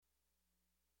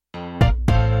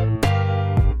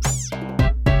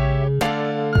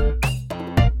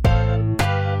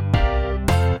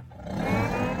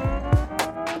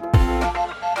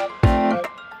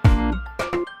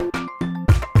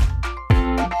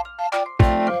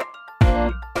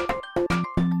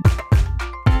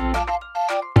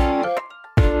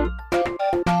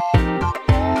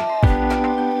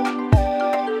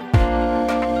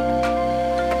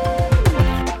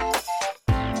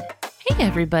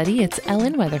everybody. It's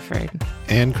Ellen Weatherford.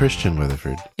 And Christian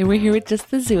Weatherford. And we're here with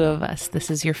just the zoo of us. This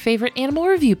is your favorite animal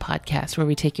review podcast where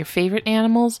we take your favorite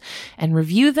animals and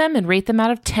review them and rate them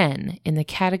out of 10 in the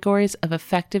categories of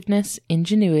effectiveness,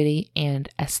 ingenuity, and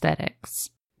aesthetics.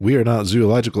 We are not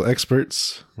zoological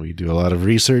experts. We do a lot of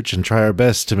research and try our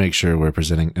best to make sure we're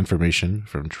presenting information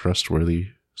from trustworthy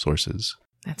sources.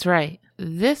 That's right.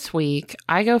 This week,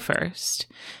 I go first,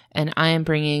 and I am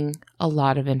bringing a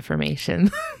lot of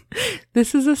information.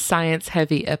 This is a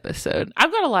science-heavy episode.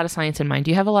 I've got a lot of science in mind.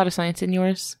 Do you have a lot of science in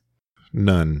yours?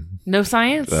 None. No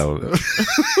science? I don't know.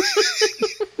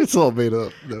 It's all made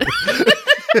up. No.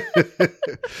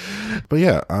 But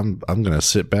yeah, I'm gonna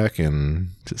sit back and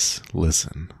just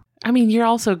listen. I mean, you're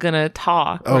also gonna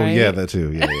talk. Oh, right? yeah, that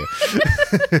too. Yeah.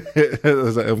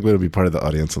 I'm going to be part of the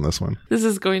audience on this one. This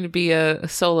is going to be a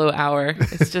solo hour.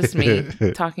 It's just me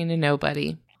talking to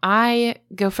nobody. I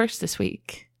go first this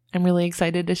week. I'm really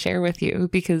excited to share with you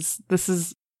because this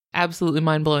is absolutely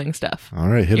mind-blowing stuff. All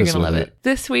right, hit You're us gonna with love it.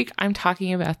 This week, I'm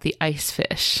talking about the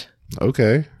icefish.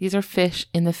 Okay. These are fish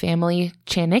in the family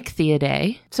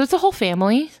Chanichthyeidae. So it's a whole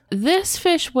family. This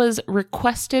fish was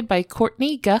requested by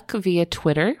Courtney Guck via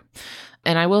Twitter.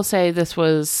 And I will say this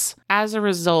was as a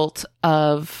result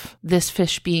of this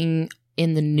fish being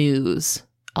in the news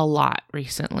a lot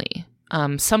recently.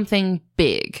 Something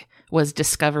big was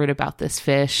discovered about this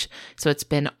fish. So it's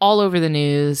been all over the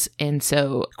news. And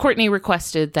so Courtney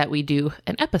requested that we do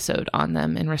an episode on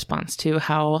them in response to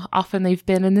how often they've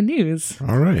been in the news.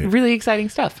 All right. Really exciting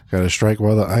stuff. Got to strike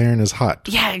while the iron is hot.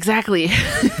 Yeah, exactly.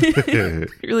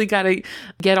 Really got to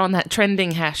get on that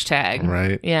trending hashtag.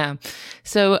 Right. Yeah.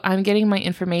 So I'm getting my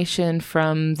information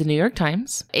from the New York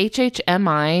Times,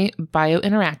 HHMI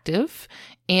Biointeractive,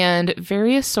 and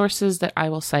various sources that I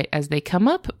will cite as they come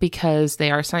up because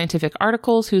they are scientific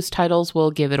articles whose titles will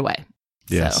give it away.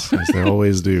 Yes, So. as they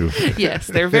always do. Yes,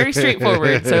 they're very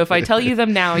straightforward. So if I tell you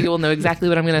them now, you will know exactly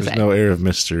what I'm going to say. There's no air of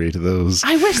mystery to those.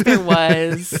 I wish there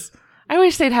was. I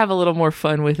wish they'd have a little more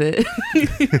fun with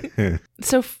it.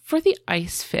 So for the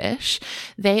icefish,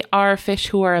 they are fish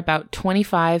who are about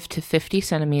 25 to 50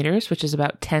 centimeters, which is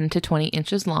about 10 to 20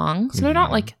 inches long. So they're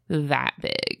not like that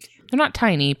big. They're not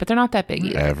tiny, but they're not that big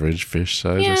either. Average fish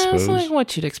size, Yeah, I suppose. it's like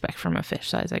what you'd expect from a fish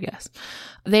size, I guess.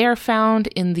 They are found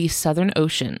in the Southern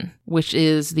Ocean, which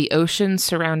is the ocean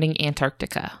surrounding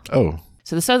Antarctica. Oh.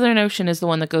 So the Southern Ocean is the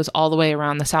one that goes all the way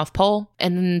around the South Pole.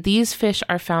 And then these fish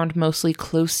are found mostly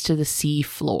close to the sea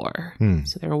floor.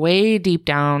 So they're way deep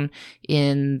down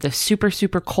in the super,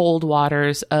 super cold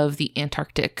waters of the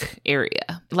Antarctic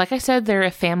area. Like I said, they're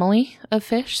a family of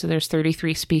fish. So there's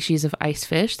 33 species of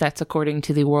icefish. That's according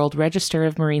to the World Register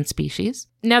of Marine Species.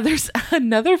 Now, there's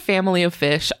another family of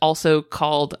fish also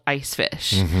called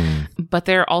icefish, but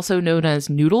they're also known as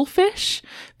noodlefish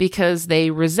because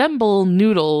they resemble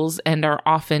noodles and are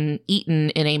often eaten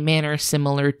in a manner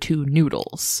similar to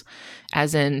noodles,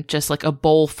 as in just like a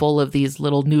bowl full of these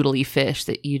little noodly fish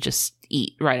that you just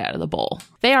eat right out of the bowl.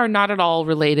 They are not at all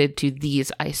related to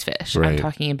these icefish. Right. I'm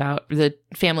talking about the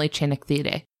family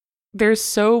Chanichthyeidae. There's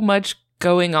so much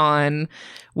going on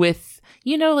with,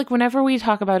 you know, like whenever we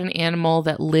talk about an animal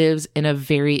that lives in a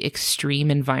very extreme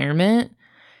environment,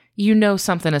 you know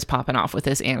something is popping off with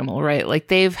this animal, right? Like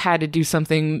they've had to do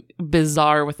something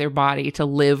bizarre with their body to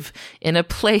live in a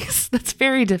place that's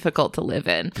very difficult to live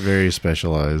in. Very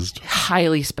specialized.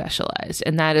 Highly specialized.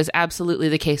 And that is absolutely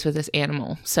the case with this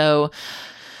animal. So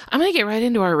I'm going to get right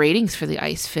into our ratings for the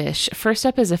icefish. First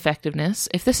up is effectiveness.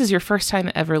 If this is your first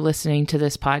time ever listening to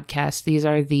this podcast, these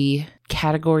are the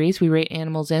categories we rate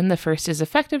animals in. The first is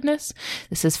effectiveness.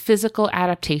 This is physical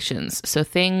adaptations. So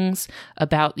things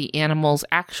about the animal's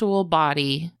actual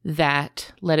body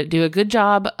that let it do a good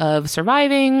job of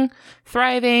surviving,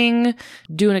 thriving,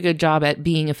 doing a good job at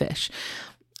being a fish.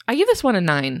 I give this one a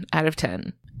 9 out of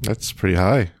 10. That's pretty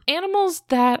high. Animals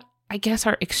that I guess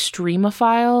are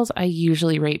extremophiles, I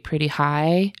usually rate pretty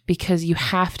high because you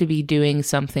have to be doing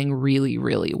something really,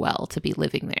 really well to be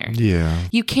living there. Yeah.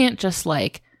 You can't just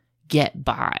like get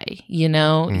by, you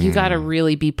know? You got to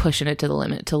really be pushing it to the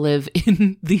limit to live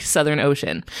in the Southern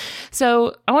Ocean.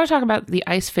 So I want to talk about the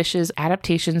icefish's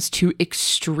adaptations to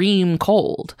extreme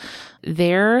cold.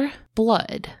 Their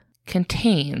blood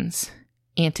contains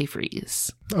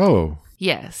antifreeze. Oh.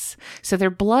 Yes. So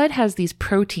their blood has these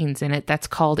proteins in it that's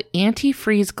called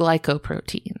antifreeze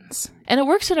glycoproteins. And it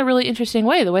works in a really interesting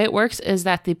way. The way it works is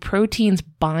that the proteins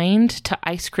bind to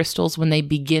ice crystals when they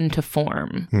begin to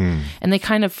form. And they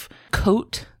kind of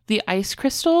coat the ice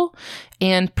crystal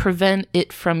and prevent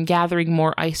it from gathering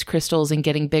more ice crystals and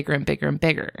getting bigger and bigger and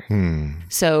bigger.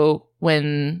 So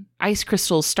when ice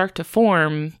crystals start to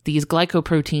form, these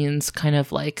glycoproteins kind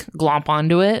of like glomp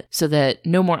onto it so that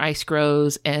no more ice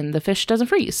grows and the fish doesn't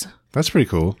freeze. That's pretty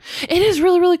cool. It is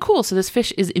really, really cool. So this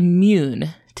fish is immune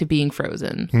to being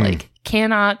frozen. Like,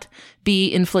 cannot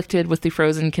be inflicted with the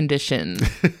frozen condition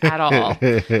at all.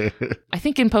 I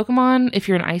think in Pokemon, if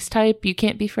you're an ice type, you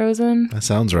can't be frozen. That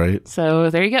sounds right. So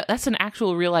there you go. That's an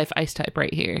actual real life ice type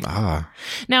right here. Ah.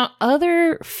 Now,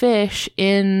 other fish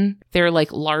in their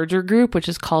like larger group, which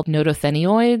is called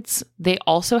notothenioids, they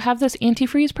also have this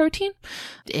antifreeze protein.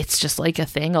 It's just like a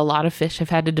thing a lot of fish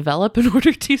have had to develop in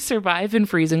order to survive in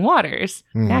freezing waters.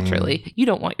 Naturally, you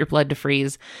don't want your blood to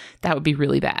freeze. That would be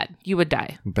really bad. You would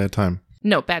die. Bad time.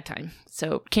 No, bad time.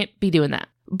 So can't be doing that.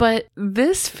 But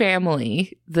this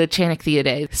family, the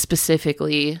Channictheidae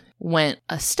specifically, went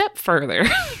a step further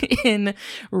in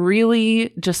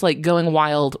really just like going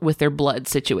wild with their blood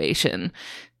situation.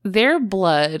 Their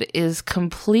blood is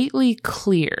completely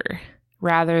clear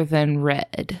rather than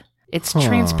red. It's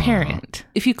transparent.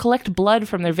 If you collect blood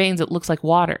from their veins, it looks like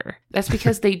water. That's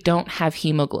because they don't have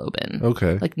hemoglobin.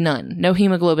 Okay. Like none. No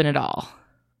hemoglobin at all.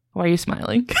 Why are you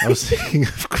smiling? I was thinking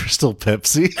of Crystal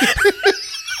Pepsi.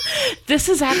 This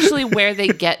is actually where they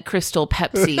get Crystal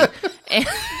Pepsi. And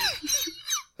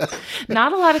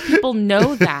not a lot of people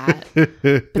know that,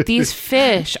 but these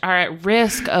fish are at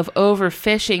risk of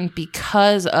overfishing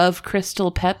because of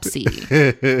Crystal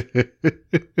Pepsi.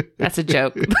 That's a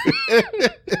joke.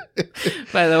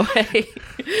 By the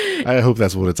way. I hope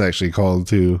that's what it's actually called,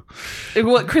 too.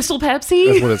 What, Crystal Pepsi?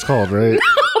 That's what it's called, right?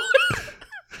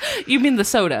 You mean the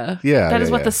soda? Yeah. That is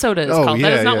what the soda is called. Yeah,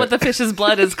 that is not what the fish's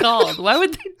blood is called. Why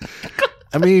would they?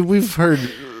 I mean, we've heard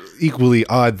equally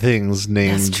odd things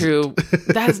named. That's true.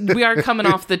 We are coming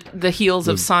off the heels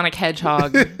of Sonic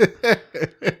Hedgehog.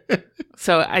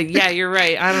 So, yeah, you're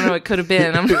right. I don't know. It could have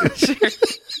been. I'm not sure.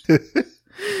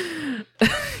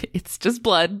 It's just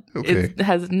blood. Okay. It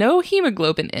has no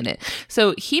hemoglobin in it.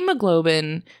 So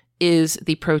hemoglobin is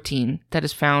the protein that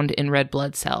is found in red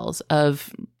blood cells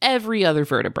of every other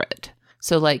vertebrate.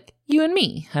 So like you and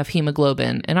me have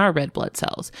hemoglobin in our red blood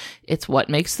cells. It's what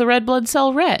makes the red blood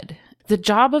cell red. The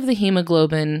job of the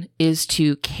hemoglobin is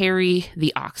to carry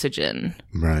the oxygen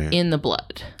in the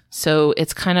blood. So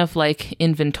it's kind of like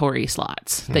inventory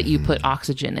slots that you put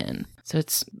oxygen in. So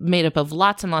it's made up of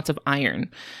lots and lots of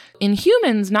iron. In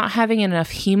humans, not having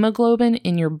enough hemoglobin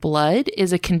in your blood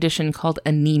is a condition called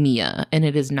anemia, and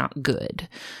it is not good.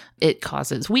 It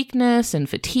causes weakness and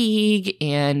fatigue,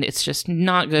 and it's just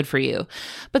not good for you.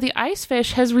 But the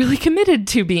icefish has really committed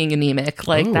to being anemic.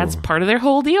 Like, that's part of their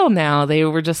whole deal now. They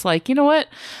were just like, you know what?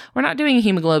 We're not doing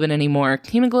hemoglobin anymore.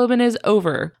 Hemoglobin is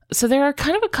over. So there are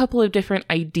kind of a couple of different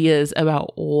ideas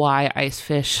about why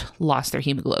icefish lost their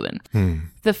hemoglobin.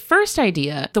 The first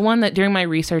idea, the one that during my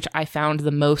research I found the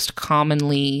most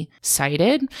commonly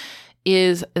cited,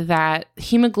 is that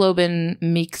hemoglobin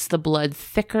makes the blood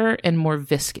thicker and more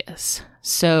viscous.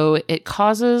 So it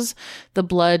causes the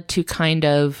blood to kind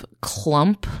of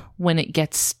clump when it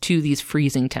gets to these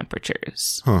freezing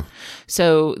temperatures.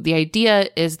 So the idea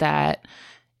is that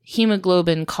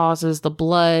hemoglobin causes the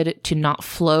blood to not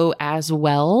flow as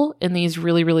well in these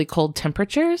really, really cold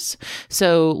temperatures.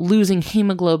 So losing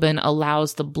hemoglobin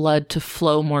allows the blood to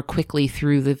flow more quickly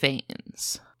through the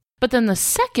veins. But then the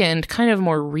second, kind of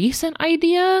more recent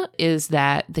idea is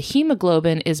that the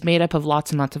hemoglobin is made up of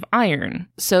lots and lots of iron.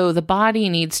 So the body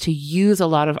needs to use a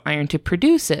lot of iron to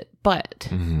produce it. But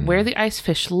where the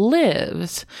icefish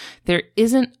lives, there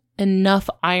isn't enough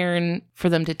iron for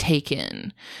them to take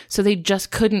in. So they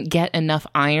just couldn't get enough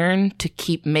iron to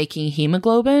keep making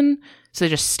hemoglobin. So they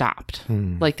just stopped.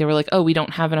 Like they were like, oh, we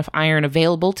don't have enough iron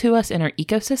available to us in our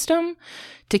ecosystem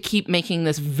to keep making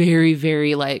this very,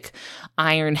 very like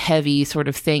iron heavy sort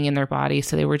of thing in their body.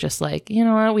 So they were just like, you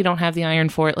know what? We don't have the iron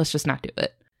for it. Let's just not do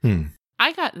it.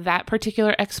 I got that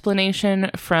particular explanation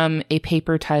from a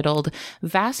paper titled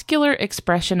Vascular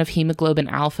Expression of Hemoglobin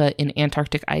Alpha in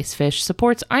Antarctic Icefish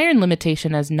Supports Iron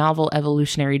Limitation as Novel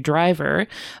Evolutionary Driver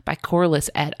by Corliss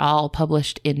et al.,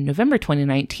 published in November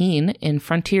 2019 in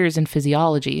Frontiers in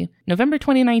Physiology. November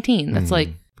 2019. That's like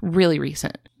really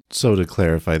recent. So to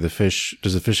clarify, does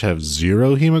the fish have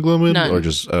zero hemoglobin? None. Or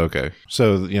just, okay.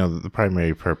 So, the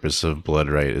primary purpose of blood,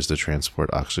 right, is to transport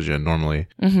oxygen normally.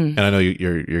 And I know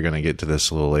you're going to get to this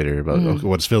a little later about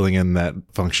what's filling in that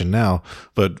function now,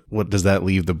 but what does that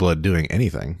leave the blood doing?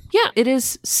 Anything? Yeah, it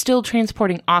is still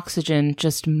transporting oxygen,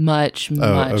 just much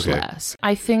okay. less.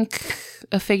 I think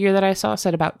a figure that I saw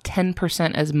said about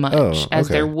 10% as much as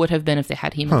there would have been if they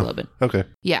had hemoglobin. Okay.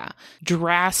 Yeah.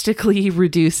 Drastically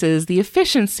reduces the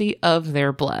efficiency of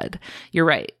their blood. You're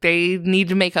right. They need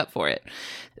to make up for it.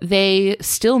 They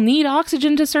still need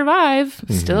oxygen to survive.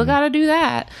 Still got to do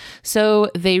that.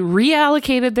 So they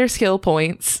reallocated their skill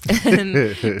points and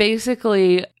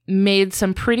basically made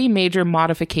some pretty major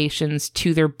modifications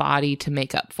to their body to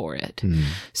make up for it.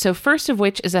 So first of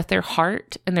which is that their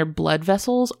heart and their blood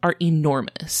vessels are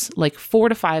enormous, like 4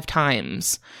 to 5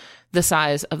 times the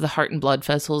size of the heart and blood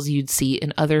vessels you'd see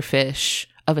in other fish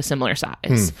of a similar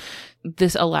size.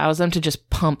 This allows them to just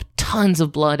pump tons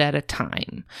of blood at a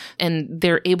time, and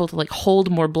they're able to like hold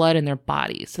more blood in their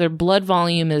bodies. Their blood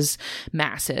volume is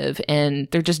massive, and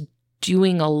they're just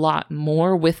doing a lot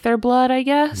more with their blood, I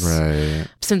guess. Right.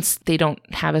 Since they don't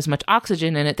have as much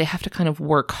oxygen in it, they have to kind of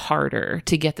work harder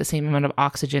to get the same amount of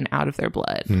oxygen out of their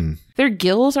blood. Their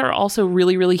gills are also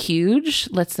really, really huge.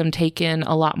 Lets them take in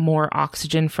a lot more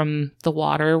oxygen from the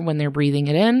water when they're breathing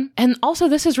it in. And also,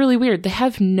 this is really weird. They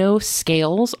have no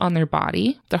scales on their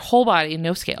body. Their whole body,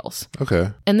 no scales.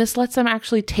 Okay. And this lets them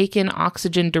actually take in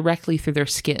oxygen directly through their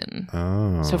skin.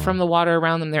 Oh. So from the water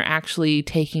around them, they're actually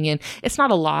taking in, it's not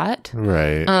a lot.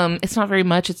 Right. It's not very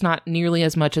much. It's not nearly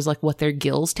as much as like what their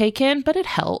gills take in, but it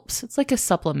helps. It's like a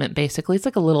supplement, basically. It's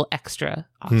like a little extra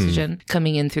oxygen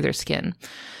coming in through their skin.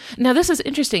 Now, this is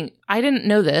interesting. I didn't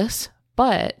know this,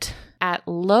 but at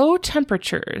low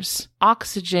temperatures,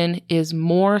 oxygen is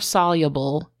more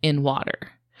soluble in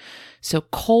water. So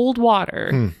cold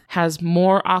water has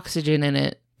more oxygen in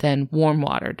it than warm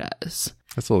water does.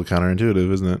 That's a little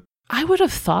counterintuitive, isn't it? I would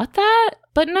have thought that,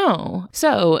 but no.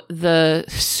 So the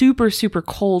super, super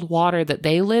cold water that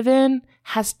they live in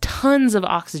has tons of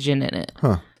oxygen in it.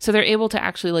 So they're able to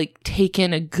actually like take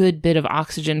in a good bit of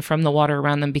oxygen from the water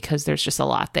around them because there's just a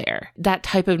lot there. That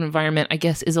type of environment, I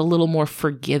guess, is a little more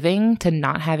forgiving to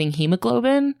not having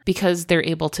hemoglobin because they're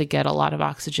able to get a lot of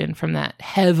oxygen from that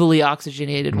heavily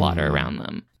oxygenated water around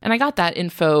them. And I got that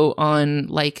info on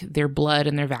like their blood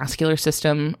and their vascular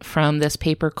system from this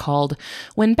paper called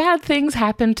When Bad Things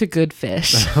Happen to Good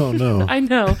Fish. Oh, no. I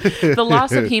know. The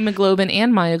loss of hemoglobin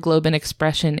and myoglobin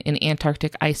expression in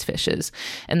Antarctic ice fishes.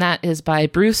 And that is by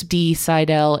Bruce D.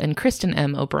 Seidel and Kristen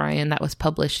M. O'Brien. That was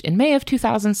published in May of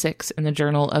 2006 in the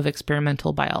Journal of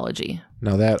Experimental Biology.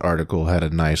 Now, that article had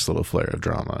a nice little flare of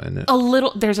drama in it. A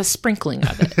little, there's a sprinkling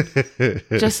of it.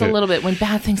 Just a little bit. When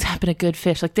bad things happen to good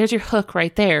fish. Like, there's your hook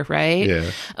right there, right?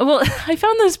 Yeah. Well, I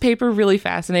found this paper really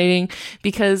fascinating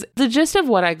because the gist of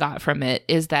what I got from it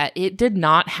is that it did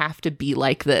not have to be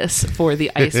like this for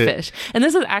the ice fish. And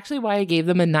this is actually why I gave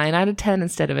them a 9 out of 10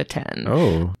 instead of a 10.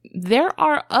 Oh. There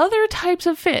are other types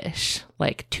of fish,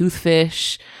 like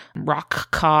toothfish, rock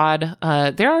cod.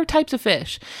 There are types of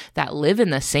fish that live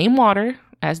in the same water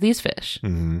as these fish.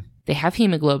 They have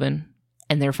hemoglobin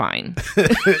and they're fine.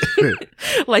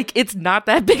 Like, it's not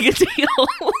that big a deal.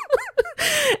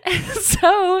 And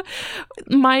so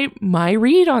my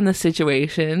read on the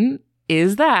situation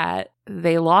is that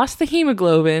they lost the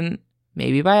hemoglobin,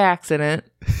 maybe by accident,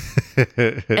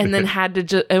 and then had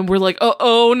to and we're like,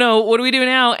 oh no, what do we do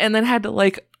now? And then had to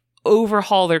like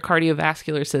overhaul their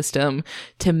cardiovascular system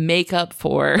to make up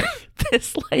for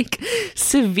this like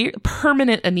severe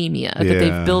permanent anemia that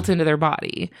they've built into their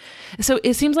body. So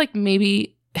it seems like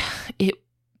maybe it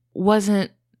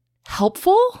wasn't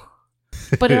helpful,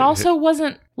 but it also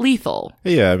wasn't lethal.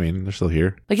 Yeah, I mean, they're still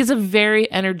here. Like, it's a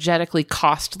very energetically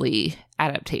costly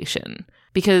adaptation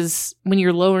because when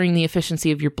you're lowering the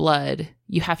efficiency of your blood,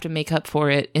 you have to make up for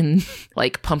it in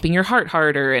like pumping your heart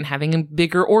harder and having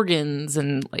bigger organs,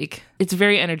 and like it's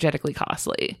very energetically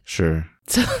costly. Sure.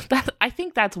 So I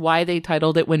think that's why they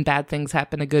titled it When Bad Things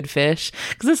Happen to Good Fish,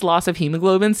 because this loss of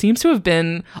hemoglobin seems to have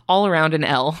been all around an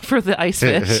L for the ice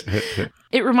fish.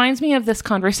 It reminds me of this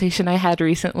conversation I had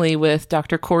recently with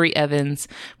Dr. Corey Evans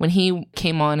when he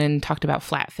came on and talked about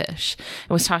flatfish and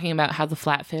was talking about how the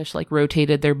flatfish like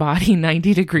rotated their body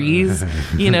 90 degrees,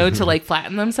 to like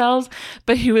flatten themselves.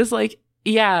 But he was like,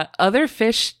 yeah, other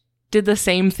fish did the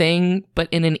same thing, but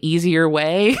in an easier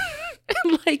way.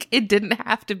 Like, it didn't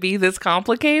have to be this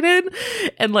complicated.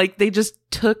 And like, they just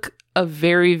took a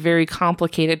very, very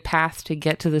complicated path to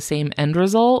get to the same end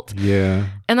result. Yeah.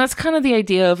 And that's kind of the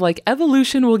idea of like,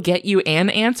 evolution will get you an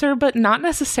answer, but not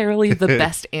necessarily the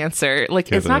best answer.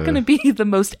 Like, it's not going to be the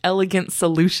most elegant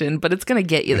solution, but it's going to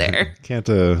get you there. Can't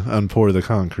unpour the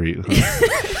concrete.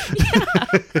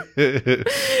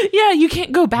 Yeah, you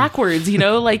can't go backwards,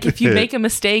 like if you make a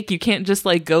mistake, you can't just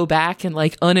like go back and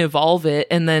like unevolve it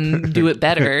and then do it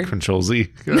better. Control Z.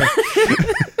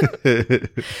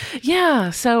 Yeah,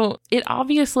 so it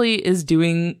obviously is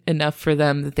doing enough for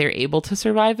them that they're able to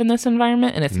survive in this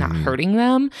environment and it's not hurting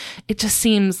them. It just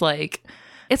seems like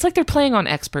it's like they're playing on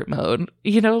expert mode,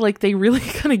 like they really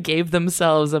kind of gave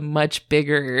themselves a much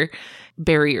bigger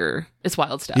barrier. It's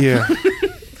wild stuff. Yeah.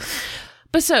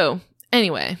 But so,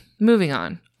 anyway, moving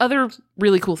on. Other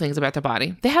really cool things about their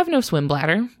body. They have no swim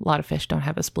bladder. A lot of fish don't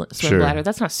have a swim bladder.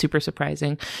 That's not super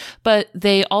surprising. But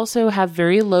they also have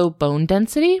very low bone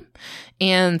density,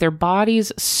 and their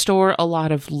bodies store a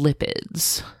lot of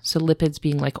lipids. So lipids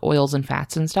being like oils and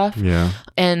fats and stuff. Yeah.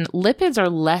 And lipids are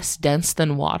less dense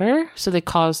than water, so they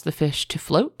cause the fish to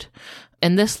float.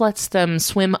 And this lets them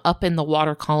swim up in the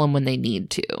water column when they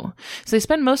need to. So they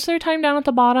spend most of their time down at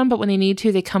the bottom, but when they need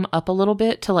to, they come up a little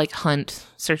bit to like hunt,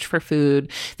 search for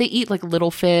food. They eat like little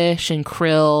fish and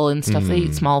krill and stuff. They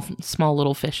eat small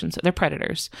little fish, and so they're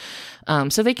predators.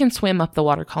 So they can swim up the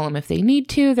water column if they need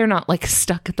to. They're not like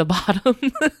stuck at the bottom.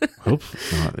 Hope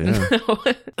not, yeah. No.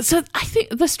 So I think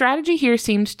the strategy here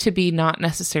seemed to be not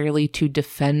necessarily to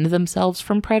defend themselves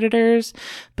from predators,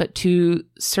 but to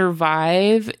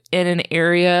survive in an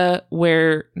area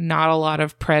where not a lot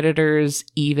of predators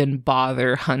even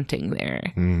bother hunting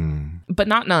there. But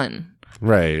not none.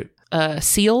 Right.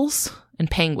 Seals and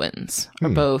penguins are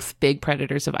both big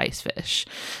predators of ice fish.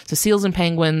 So seals and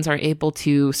penguins are able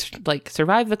to like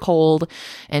survive the cold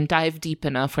and dive deep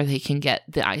enough where they can get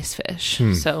the ice fish.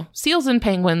 So seals and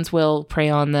penguins will prey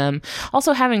on them.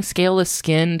 Also, having scaleless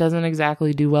skin doesn't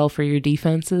exactly do well for your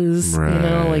defenses.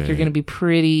 Right. Like you're going to be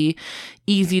pretty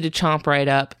easy to chomp right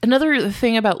up. Another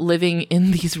thing about living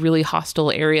in these really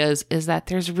hostile areas is that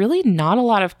there's really not a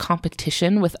lot of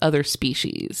competition with other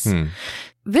species.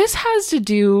 This has to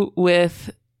do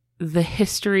with the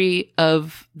history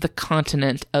of the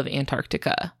continent of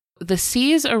Antarctica. The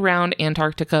seas around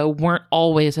Antarctica weren't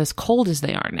always as cold as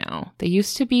they are now. They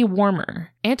used to be warmer.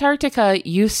 Antarctica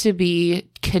used to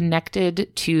be connected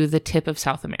to the tip of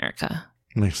South America.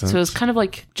 Makes sense. So it was kind of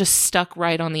like just stuck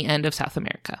right on the end of South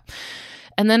America.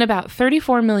 And then about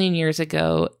 34 million years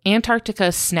ago,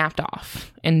 Antarctica snapped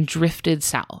off and drifted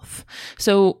south.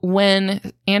 So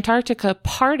when Antarctica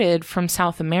parted from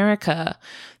South America,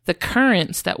 the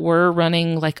currents that were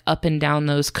running like up and down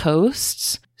those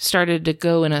coasts started to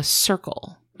go in a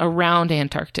circle around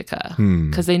Antarctica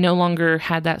because they no longer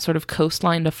had that sort of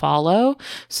coastline to follow.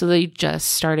 So they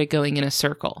just started going in a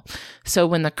circle. So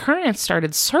when the currents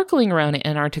started circling around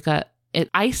Antarctica, it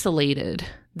isolated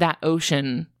that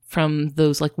ocean from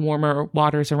those like warmer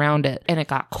waters around it. And it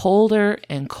got colder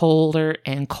and colder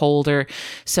and colder.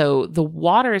 So the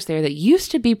waters there that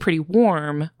used to be pretty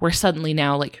warm were suddenly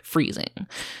now like freezing.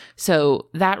 So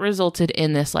that resulted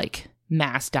in this like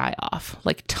mass die-off.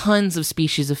 Like tons of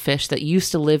species of fish that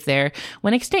used to live there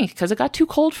went extinct because it got too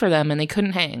cold for them and they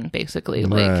couldn't hang, basically.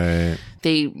 Like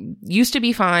they used to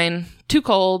be fine, too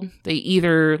cold. They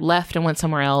either left and went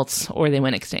somewhere else or they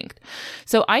went extinct.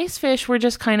 So ice fish were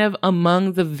just kind of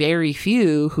among the very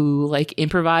few who like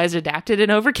improvised, adapted,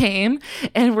 and overcame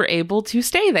and were able to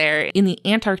stay there in the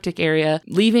Antarctic area,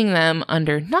 leaving them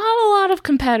under not a lot of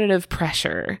competitive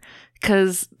pressure.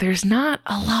 Because there's not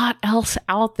a lot else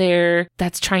out there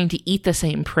that's trying to eat the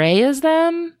same prey as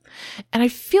them. And I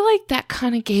feel like that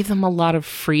kind of gave them a lot of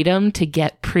freedom to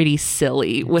get pretty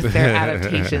silly with their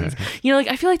adaptations. Like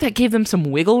I feel like that gave them some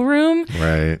wiggle room.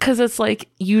 Right. Because it's like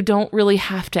you don't really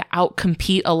have to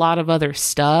outcompete a lot of other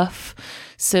stuff.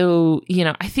 So,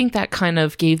 I think that kind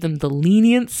of gave them the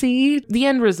leniency. The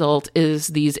end result is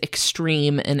these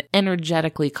extreme and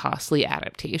energetically costly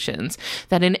adaptations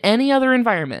that in any other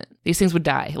environment, these things would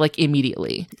die like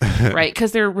immediately, right?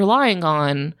 Because they're relying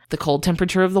on the cold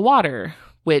temperature of the water,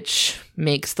 which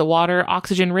makes the water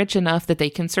oxygen rich enough that they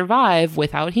can survive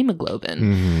without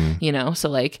hemoglobin, So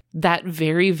like that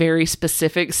very, very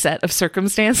specific set of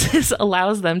circumstances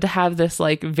allows them to have this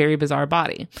like very bizarre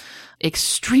body,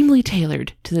 extremely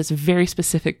tailored to this very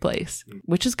specific place,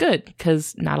 which is good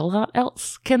because not a lot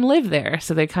else can live there.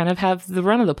 So they kind of have the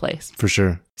run of the place. For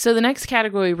sure. So the next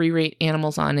category we rate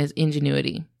animals on is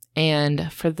ingenuity.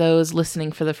 And for those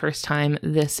listening for the first time,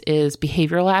 this is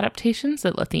behavioral adaptations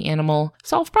that let the animal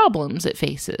solve problems it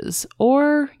faces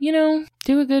or,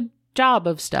 do a good job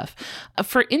of stuff.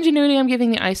 For ingenuity, I'm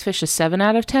giving the icefish a 7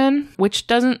 out of 10, which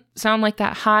doesn't sound like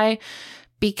that high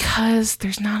because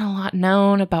there's not a lot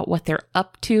known about what they're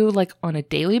up to like on a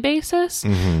daily basis.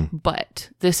 But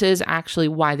this is actually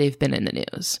why they've been in the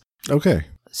news. Okay.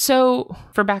 So,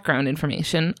 for background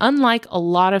information, unlike a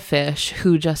lot of fish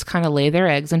who just kind of lay their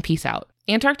eggs and peace out,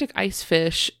 Antarctic ice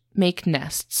fish make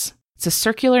nests. It's a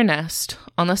circular nest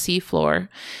on the seafloor.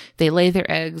 They lay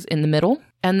their eggs in the middle,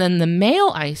 and then the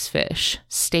male icefish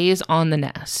stays on the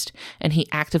nest, and he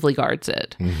actively guards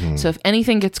it. So if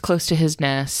anything gets close to his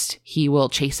nest, he will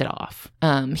chase it off.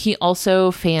 He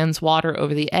also fans water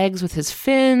over the eggs with his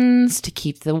fins to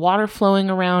keep the water flowing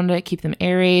around it, keep them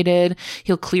aerated.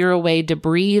 He'll clear away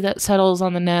debris that settles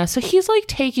on the nest. So he's like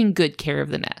taking good care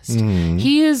of the nest.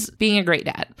 He is being a great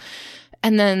dad.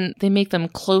 And then they make them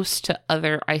close to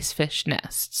other icefish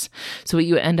nests. So what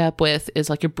you end up with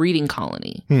is like a breeding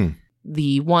colony.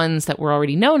 The ones that were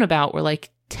already known about were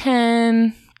like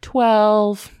 10,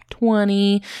 12,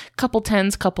 20, couple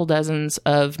tens, couple dozens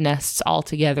of nests all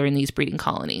together in these breeding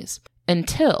colonies.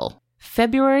 Until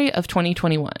February of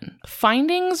 2021,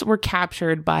 findings were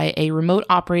captured by a remote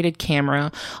operated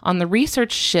camera on the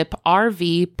research ship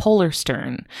RV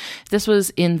Polarstern. This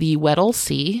was in the Weddell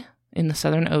Sea in the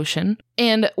Southern Ocean.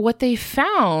 And what they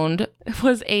found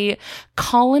was a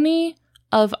colony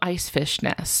of icefish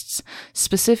nests,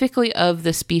 specifically of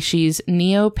the species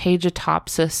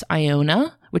Neopagitopsis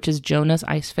iona, which is Jonah's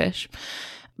icefish,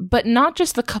 but not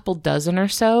just the couple dozen or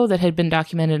so that had been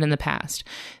documented in the past.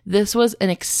 This was an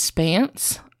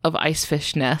expanse of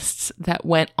icefish nests that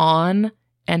went on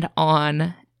and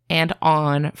on and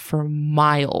on for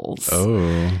miles.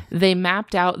 They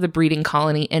mapped out the breeding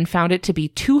colony and found it to be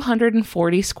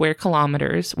 240 square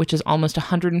kilometers, which is almost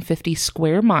 150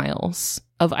 square miles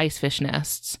of icefish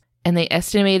nests. And they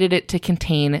estimated it to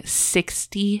contain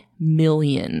 60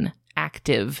 million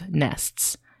active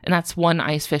nests. And that's one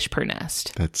icefish per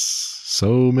nest. That's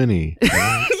so many.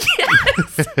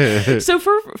 Yes. So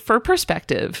for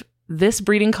perspective, this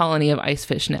breeding colony of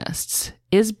icefish nests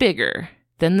is bigger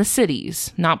than the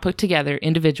cities, not put together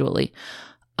individually,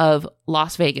 of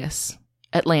Las Vegas,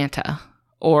 Atlanta,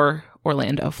 or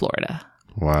Orlando, Florida.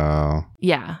 Wow.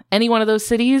 Yeah. Any one of those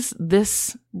cities,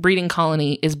 this breeding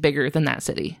colony is bigger than that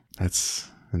city. That's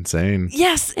insane.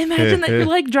 Yes. Imagine that you're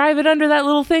like driving under that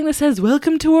little thing that says,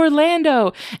 "Welcome to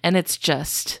Orlando." And it's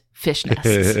just fish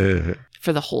nests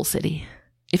for the whole city.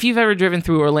 If you've ever driven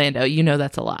through Orlando, you know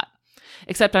that's a lot.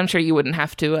 Except I'm sure you wouldn't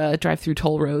have to drive through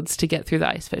toll roads to get through the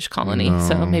icefish colony. No.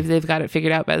 So maybe they've got it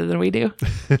figured out better than we do.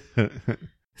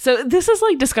 So this is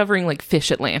like discovering like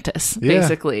fish Atlantis,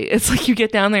 basically. Yeah. It's like you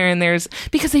get down there and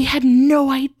because they had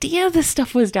no idea this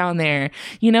stuff was down there,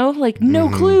 like no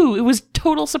clue. It was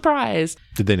total surprise.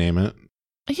 Did they name it?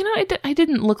 I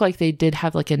didn't look like they did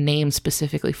have like a name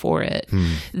specifically for it.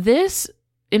 This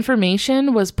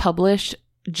information was published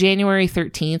January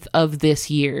 13th of this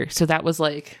year. So that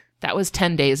was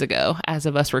 10 days ago as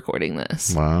of us recording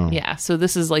this. Wow. Yeah. So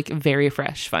this is like very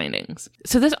fresh findings.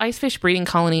 So this icefish breeding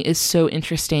colony is so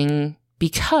interesting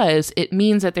because it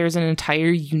means that there's an entire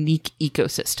unique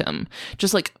ecosystem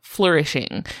just like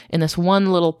flourishing in this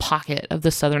one little pocket of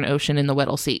the Southern Ocean in the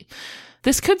Weddell Sea.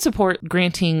 This could support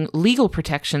granting legal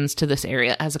protections to this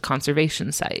area as a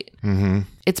conservation site.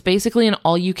 It's basically an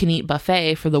all-you-can-eat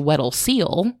buffet for the Weddell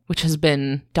seal, which has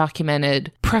been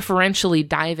documented preferentially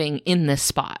diving in this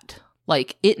spot.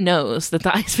 Like, it knows that the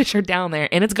icefish are down there,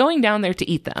 and it's going down there to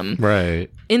eat them. Right.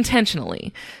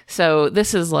 Intentionally. So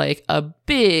this is like a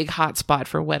big hotspot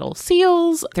for Weddell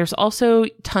seals. There's also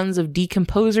tons of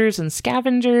decomposers and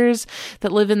scavengers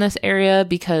that live in this area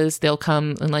because they'll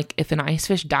come and like if an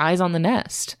icefish dies on the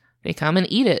nest, they come and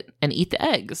eat it and eat the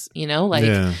eggs,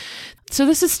 Yeah. So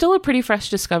this is still a pretty fresh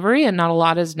discovery and not a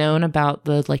lot is known about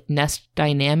the like nest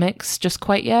dynamics just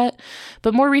quite yet,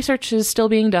 but more research is still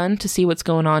being done to see what's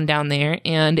going on down there.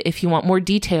 And if you want more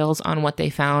details on what they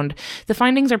found, the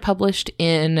findings are published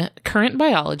in Current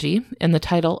Biology, and the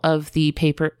title of the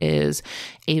paper is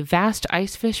 "A Vast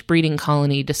Icefish Breeding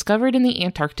Colony Discovered in the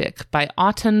Antarctic" by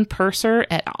Autumn Purser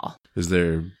et al. Is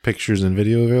there pictures and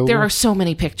video available? There are so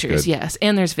many pictures, yes.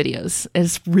 And there's videos.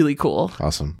 It's really cool.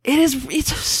 Awesome.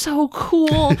 It's so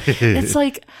cool. It's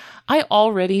like, I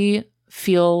already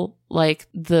feel like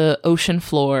the ocean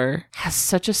floor has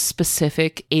such a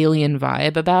specific alien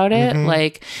vibe about it.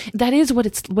 Like, that is what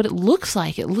it looks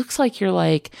like. It looks like you're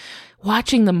like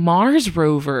watching the Mars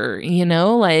rover,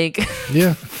 like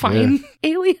find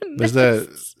alien. There's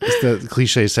that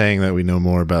cliche saying that we know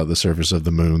more about the surface of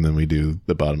the moon than we do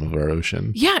the bottom of our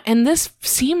ocean. Yeah, and this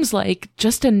seems like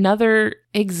just another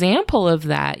example of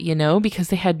that, because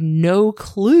they had no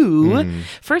clue,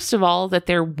 first of all, that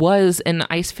there was an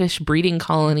icefish breeding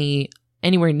colony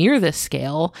anywhere near this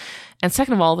scale, and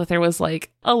second of all, that there was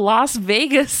like a Las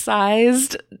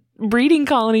Vegas-sized breeding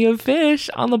colony of fish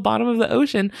on the bottom of the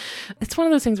ocean. It's one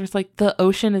of those things where it's like the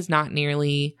ocean is not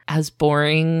nearly as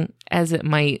boring as it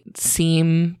might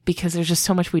seem because there's just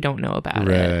so much we don't know about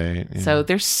it. Yeah. So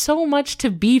there's so much to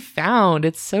be found.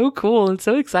 It's so cool. It's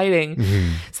so exciting.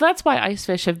 Mm-hmm. So that's why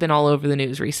icefish have been all over the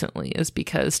news recently, is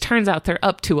because turns out they're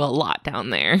up to a lot down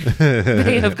there.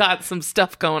 They have got some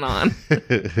stuff going on.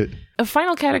 A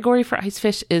final category for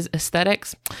icefish is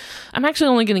aesthetics. I'm actually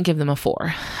only going to give them a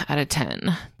 4 out of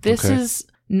 10. This is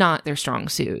not their strong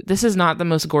suit. This is not the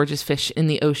most gorgeous fish in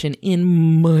the ocean,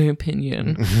 in my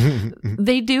opinion.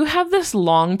 They do have this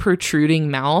long protruding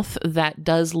mouth that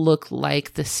does look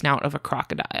like the snout of a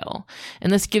crocodile.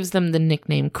 And this gives them the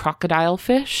nickname crocodile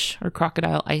fish or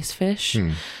crocodile icefish.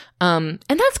 And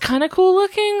that's kind of cool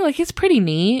looking. Like, it's pretty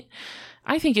neat.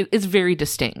 I think it's very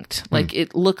distinct. Like,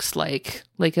 it looks like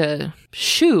a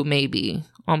shoe, maybe,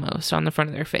 almost, on the front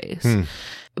of their face.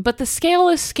 But the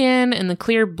scaleless skin and the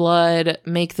clear blood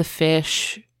make the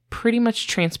fish pretty much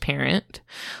transparent.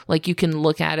 Like, you can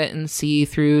look at it and see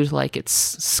through, like, its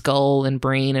skull and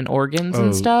brain and organs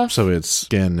and stuff. So its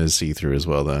skin is see-through as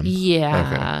well, then?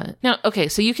 Yeah. Okay. Now,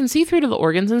 so you can see through to the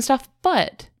organs and stuff,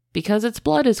 but because its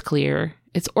blood is clear,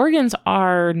 its organs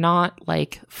are not,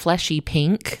 like, fleshy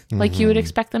pink like you would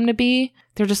expect them to be.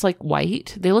 They're just, like,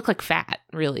 white. They look like fat,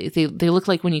 really. They look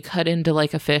like when you cut into,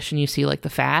 like, a fish and you see, like, the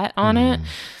fat on it.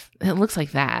 It looks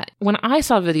like that. When I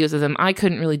saw videos of them, I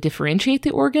couldn't really differentiate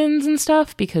the organs and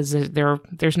stuff because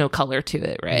there's no color to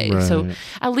it, right? So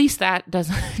at least that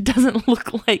doesn't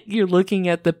look like you're looking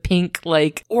at the pink,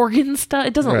 like, organ stuff.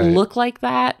 It doesn't look like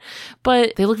that.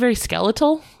 But they look very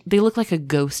skeletal. They look like a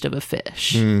ghost of a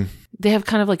fish. They have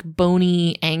kind of like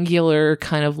bony, angular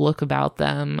kind of look about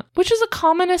them, which is a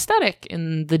common aesthetic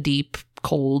in the deep,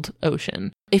 cold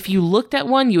ocean. If you looked at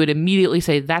one, you would immediately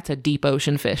say, that's a deep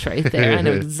ocean fish right there. I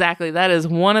know exactly. That is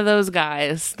one of those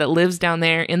guys that lives down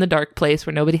there in the dark place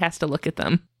where nobody has to look at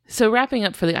them. So wrapping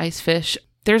up for the icefish,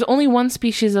 there's only one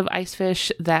species of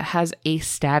icefish that has a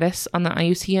status on the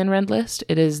IUCN Red List.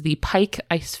 It is the pike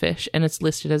icefish, and it's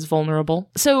listed as vulnerable.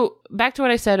 So back to what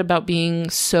I said about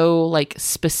being so, like,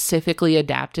 specifically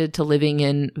adapted to living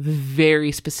in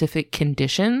very specific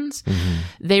conditions.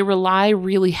 They rely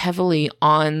really heavily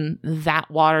on that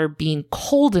water being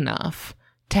cold enough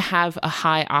to have a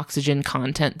high oxygen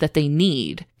content that they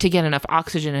need to get enough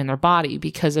oxygen in their body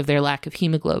because of their lack of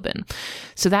hemoglobin.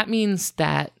 So that means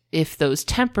that if those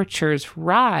temperatures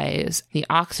rise, the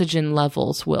oxygen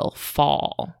levels will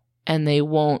fall and they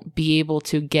won't be able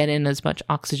to get in as much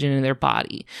oxygen in their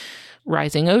body.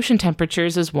 Rising ocean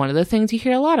temperatures is one of the things you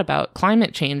hear a lot about,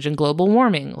 climate change and global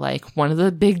warming. Like, one of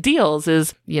the big deals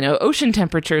is, ocean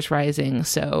temperatures rising.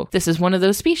 So this is one of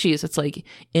those species that's, like,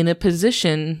 in a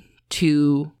position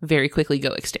to very quickly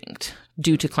go extinct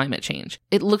due to climate change.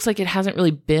 It looks like it hasn't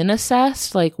really been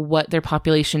assessed, like, what their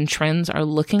population trends are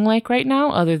looking like right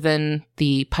now, other than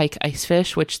the pike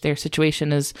icefish, which their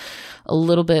situation is a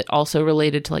little bit also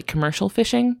related to, like, commercial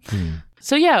fishing.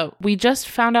 So yeah, we just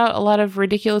found out a lot of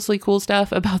ridiculously cool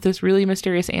stuff about this really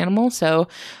mysterious animal. So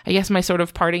I guess my sort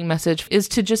of parting message is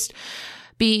to just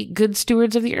be good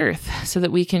stewards of the earth so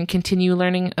that we can continue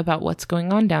learning about what's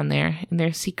going on down there in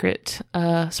their secret,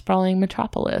 sprawling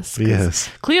metropolis. Yes.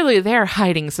 Clearly they're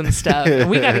hiding some stuff and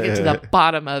we got to get to the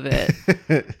bottom of it.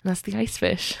 That's the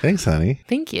icefish. Thanks, honey.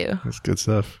 Thank you. That's good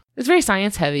stuff. It's very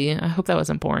science heavy. I hope that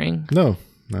wasn't boring. No,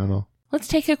 not at all. Let's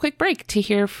take a quick break to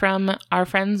hear from our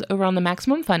friends over on the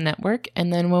Maximum Fun Network.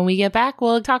 And then when we get back,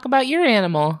 we'll talk about your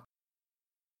animal.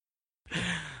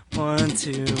 1,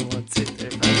 2, 1, 2, 3,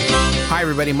 4. Hi,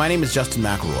 everybody. My name is Justin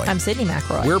McElroy. I'm Sydney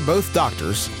McElroy. We're both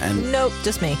doctors, and Nope,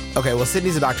 just me. okay, well,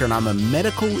 Sydney's a doctor, and I'm a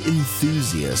medical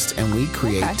enthusiast, and we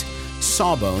create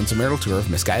Sawbones, a marital tour of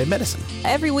misguided medicine.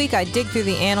 Every week I dig through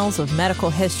the annals of medical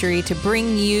history to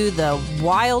bring you the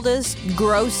wildest,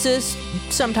 grossest,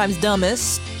 sometimes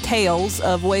dumbest tales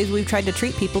of ways we've tried to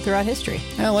treat people throughout history.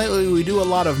 Now, lately, we do a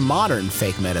lot of modern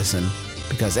fake medicine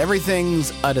because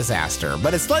everything's a disaster,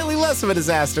 but it's slightly less of a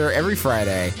disaster every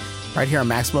Friday right here on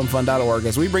MaximumFun.org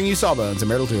as we bring you Sawbones, a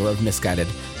marital tour of misguided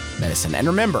medicine. And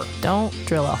remember, don't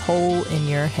drill a hole in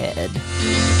your head.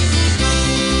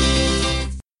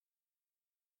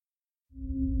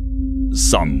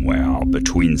 Somewhere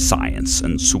between science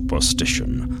and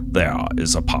superstition, there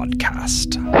is a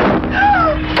podcast.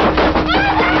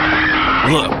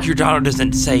 Look, your daughter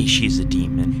doesn't say she's a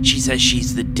demon. She says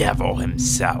she's the devil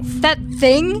himself. That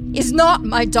thing is not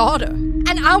my daughter.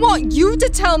 And I want you to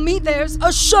tell me there's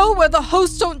a show where the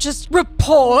hosts don't just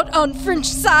report on fringe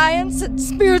science and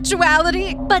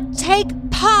spirituality, but take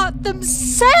part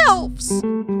themselves.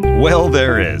 Well,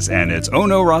 there is, and it's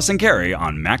Ono, Ross, and Carrie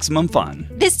on Maximum Fun.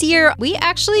 This year, we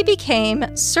actually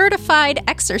became certified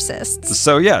exorcists.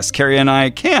 So yes, Carrie and I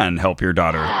can help your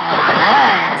daughter.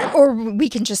 Or we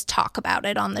can just talk about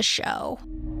it on the show.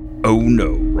 Oh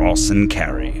No, Ross and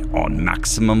Carrie on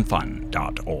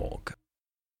MaximumFun.org.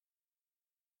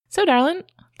 So, darling,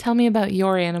 tell me about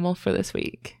your animal for this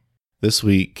week. This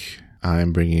week,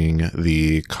 I'm bringing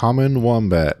the common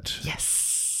wombat.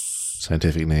 Yes.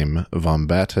 Scientific name,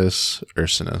 Wombatus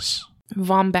ursinus.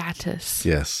 Wombatus.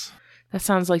 Yes. That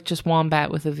sounds like just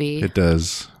wombat with a V. It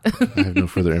does. I have no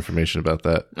further information about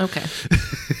that. Okay.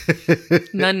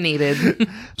 None needed.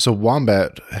 So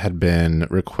Wombat had been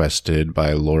requested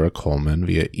by Laura Coleman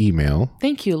via email.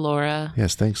 Thank you, Laura.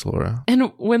 Yes, thanks, Laura.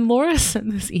 And when Laura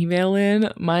sent this email in,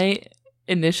 my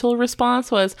initial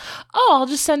response was, oh, I'll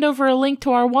just send over a link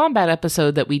to our Wombat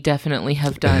episode that we definitely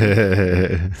have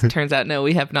done. Turns out, no,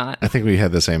 we have not. I think we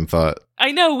had the same thought.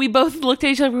 I know. We both looked at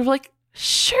each other. We were like,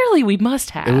 surely we must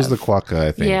have. It was the quokka,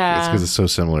 I think. Yeah. It's because it's so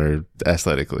similar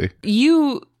aesthetically.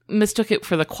 You mistook it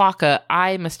for the quokka.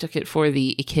 I mistook it for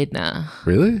the echidna.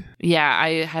 Really? Yeah,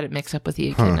 I had it mixed up with the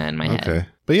echidna in my head. Okay.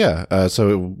 But yeah,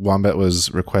 so Wombat was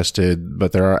requested,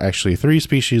 but there are actually 3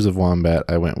 species of wombat.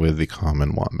 I went with the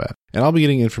common wombat. And I'll be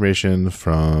getting information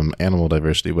from Animal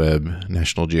Diversity Web,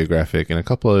 National Geographic, and a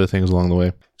couple other things along the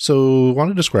way. So I want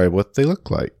to describe what they look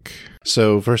like.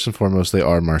 So first and foremost, they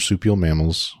are marsupial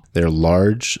mammals. They're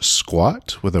large,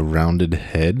 squat, with a rounded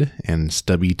head and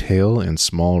stubby tail and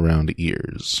small round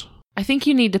ears. I think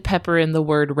you need to pepper in the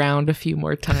word round a few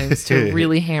more times to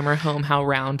really hammer home how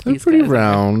round They're these pretty guys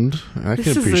round. I This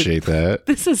can is appreciate that.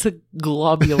 This is a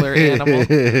globular animal.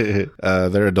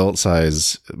 Their adult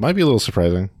size might be a little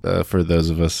surprising for those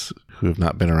of us who have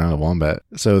not been around a wombat.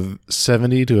 So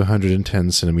 70 to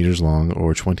 110 centimeters long,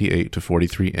 or 28 to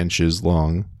 43 inches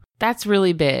long. That's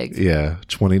really big. Yeah,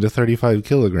 20 to 35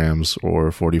 kilograms,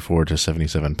 or 44 to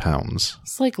 77 pounds.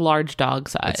 It's like large dog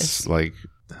size. It's like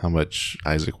how much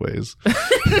Isaac weighs.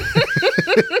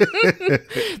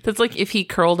 That's like if he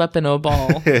curled up in a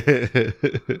ball.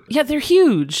 Yeah, they're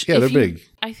huge. Yeah, they're big.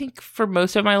 I think for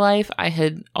most of my life, I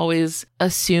had always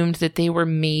assumed that they were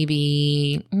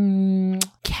maybe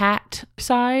cat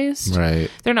sized. Right.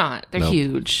 They're not. They're Nope.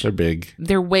 huge. They're big.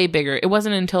 They're way bigger. It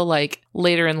wasn't until like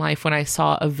later in life when I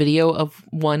saw a video of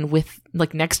one with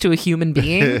like next to a human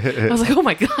being. I was like, oh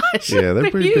my gosh. Yeah,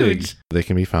 they're pretty huge. big. They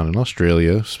can be found in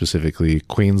Australia, specifically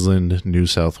Queensland, New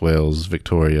South Wales,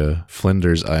 Victoria,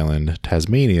 Flinders Island,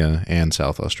 Tasmania, and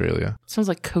South Australia. Sounds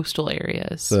like coastal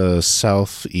areas. The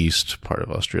southeast part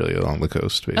of Australia along the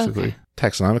coast, basically. Okay.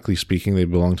 Taxonomically speaking, they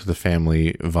belong to the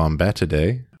family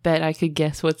Vombatidae. Bet I could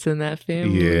guess what's in that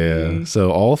family. Yeah.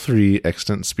 So all 3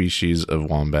 extant species of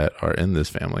wombat are in this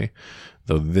family,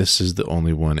 though this is the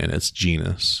only one in its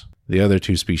genus. The other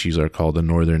 2 species are called the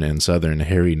northern and southern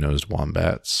hairy-nosed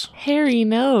wombats.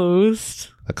 Hairy-nosed?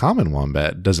 The common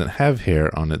wombat doesn't have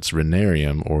hair on its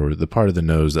rhinarium, or the part of the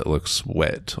nose that looks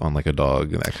wet on like a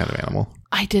dog and that kind of animal.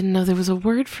 I didn't know there was a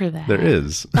word for that. There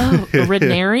is. Oh, a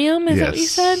rhinarium? Is yes. that what you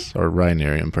said? Or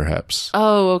rhinarium, perhaps.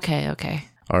 Oh, okay.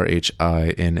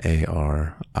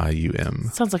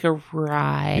 Rhinarium. Sounds like a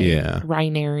rye. Yeah.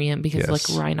 Rhinarium, because Yes. like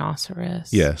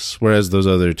rhinoceros. Yes. Whereas those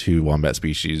other 2 wombat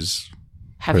species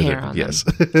Have hair on yes.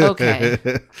 them. Okay.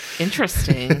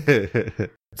 Interesting.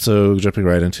 So jumping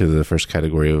right into the first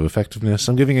category of effectiveness,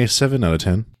 I'm giving a 7 out of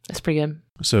 10. That's pretty good.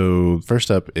 So first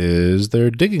up is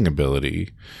their digging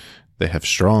ability. They have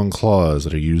strong claws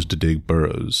that are used to dig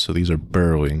burrows. So these are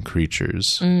burrowing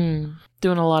creatures.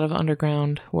 Doing a lot of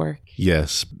underground work.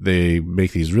 Yes, they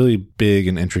make these really big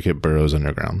and intricate burrows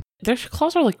underground. Their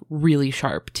claws are like really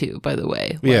sharp too, by the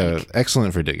way. Yeah,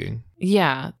 excellent for digging.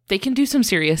 Yeah, they can do some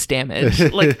serious damage.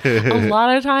 Like a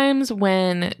lot of times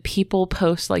when people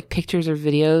post like pictures or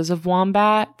videos of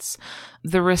wombats,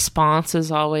 the response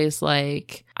is always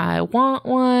like, I want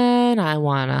one, I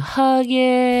want to hug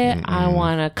it, I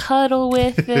want to cuddle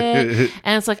with it.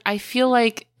 And it's like, I feel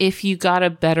like if you got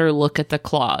a better look at the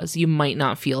claws, you might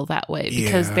not feel that way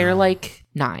because they're like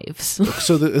knives.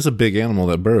 So it's a big animal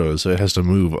that burrows, so it has to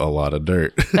move a lot of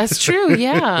dirt. That's true,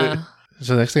 yeah.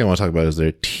 So the next thing I want to talk about is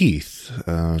their teeth.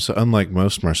 So unlike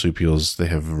most marsupials, they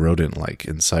have rodent-like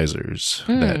incisors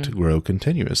that grow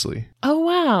continuously. Oh,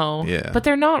 wow. Yeah. But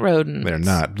they're not rodents. They're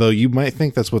not, though you might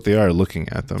think that's what they are looking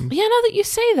at them. Yeah, now that you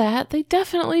say that, they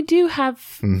definitely do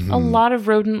have a lot of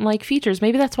rodent-like features.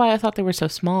 Maybe that's why I thought they were so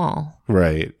small.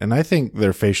 Right. And I think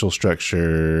their facial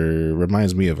structure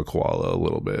reminds me of a koala a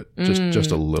little bit.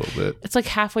 Just a little bit. It's like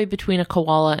halfway between a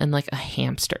koala and like a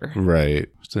hamster. Right.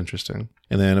 It's interesting.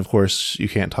 And then, of course, you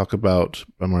can't talk about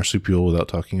a marsupial without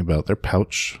talking about their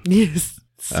pouch. Yes.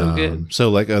 So good. So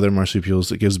like other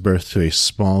marsupials, it gives birth to a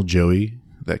small joey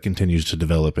that continues to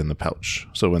develop in the pouch.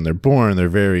 So when they're born, they're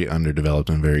very underdeveloped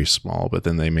and very small, but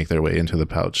then they make their way into the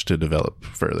pouch to develop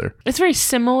further. It's very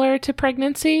similar to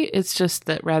pregnancy. It's just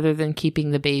that rather than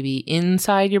keeping the baby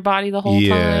inside your body the whole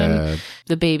time,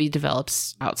 the baby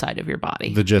develops outside of your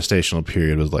body. The gestational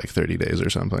period was like 30 days or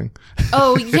something.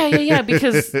 Oh, yeah,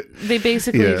 because they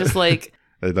basically just like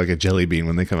a jelly bean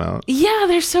when they come out. Yeah,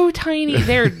 they're so tiny.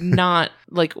 They're not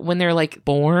like when they're like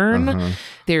born,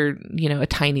 they're, a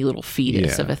tiny little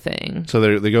fetus of a thing. So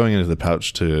they're going into the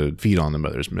pouch to feed on the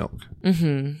mother's milk.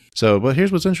 So, but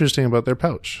here's what's interesting about their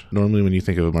pouch. Normally when you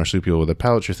think of a marsupial with a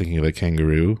pouch, you're thinking of a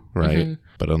kangaroo, right?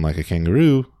 But unlike a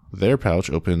kangaroo, their pouch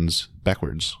opens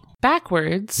backwards.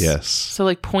 Backwards? Yes. So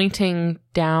like pointing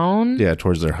down? Yeah,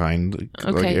 towards their hind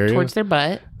area. Towards their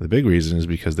butt. The big reason is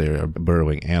because they're a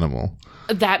burrowing animal.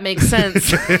 That makes sense.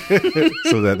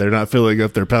 So that they're not filling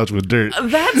up their pouch with dirt.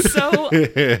 That's so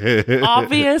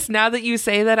obvious now that you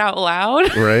say that out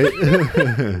loud. Right?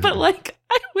 But like,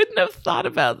 I wouldn't have thought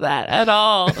about that at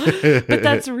all. But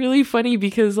that's really funny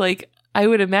because like, I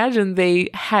would imagine they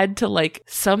had to like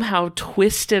somehow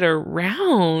twist it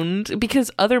around because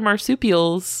other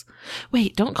marsupials...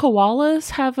 Wait, don't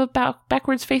koalas have a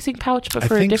backwards facing pouch, but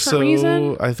for a different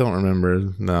reason? I don't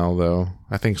remember now, though.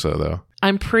 I think so, though.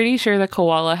 I'm pretty sure the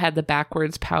koala had the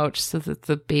backwards pouch so that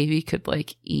the baby could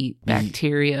like eat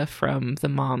bacteria from the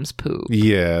mom's poop.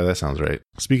 Yeah, that sounds right.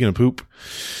 Speaking of poop.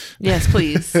 Yes,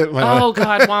 please. Oh,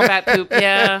 God, wombat poop.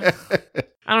 Yeah.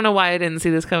 I don't know why I didn't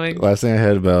see this coming. Last thing I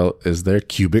had about is their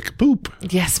cubic poop.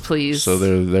 Yes, please. So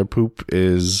their poop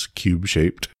is cube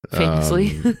shaped.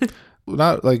 Famously.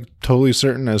 Not like totally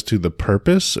certain as to the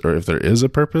purpose or if there is a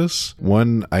purpose.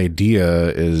 One idea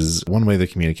is one way they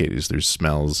communicate is through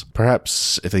smells.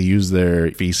 Perhaps if they use their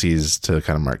feces to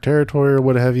kind of mark territory or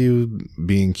what have you,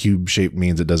 being cube shaped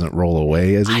means it doesn't roll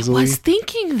away as easily. I was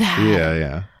thinking that.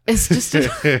 Yeah. It's just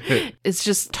it's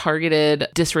just targeted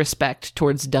disrespect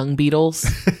towards dung beetles.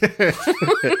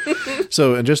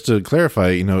 So, and just to clarify,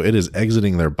 it is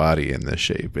exiting their body in this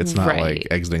shape. It's not like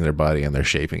exiting their body and they're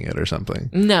shaping it or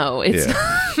something. No, it's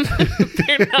not.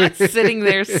 They're not sitting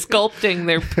there sculpting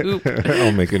their poop.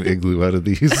 I'll make an igloo out of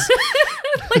these.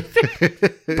 Like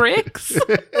they're bricks.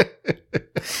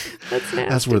 That's nasty.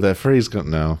 That's where that phrase comes.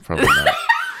 No, probably not.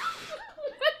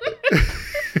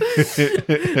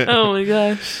 Oh my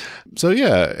gosh. So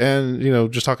yeah, and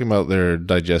just talking about their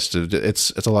digestive, it's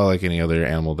a lot like any other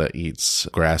animal that eats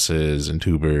grasses and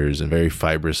tubers and very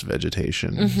fibrous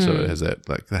vegetation. So it has that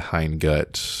like the hind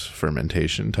gut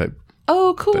fermentation type.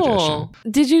 Oh, cool.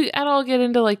 Digestion. Did you at all get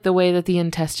into like the way that the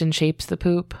intestine shapes the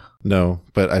poop? No,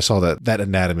 but I saw that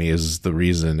anatomy is the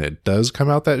reason it does come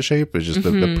out that shape. It's just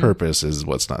the purpose is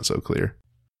what's not so clear.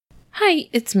 Hi,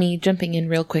 it's me jumping in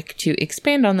real quick to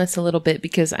expand on this a little bit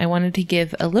because I wanted to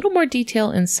give a little more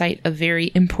detail and cite a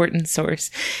very important source.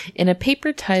 In a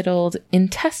paper titled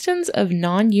Intestines of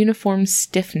Non-Uniform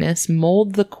Stiffness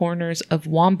Mold the Corners of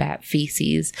Wombat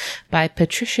Feces by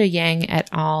Patricia Yang et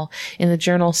al. In the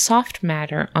journal Soft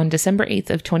Matter on December 8th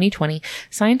of 2020,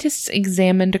 scientists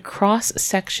examined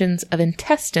cross-sections of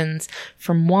intestines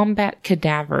from wombat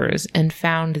cadavers and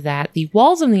found that the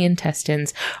walls of the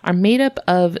intestines are made up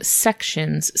of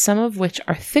sections, some of which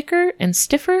are thicker and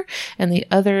stiffer, and the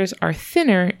others are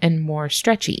thinner and more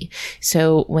stretchy.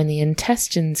 So when the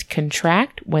intestines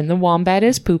contract when the wombat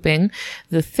is pooping,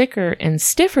 the thicker and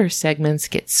stiffer segments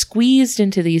get squeezed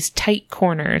into these tight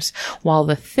corners, while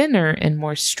the thinner and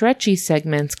more stretchy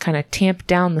segments kind of tamp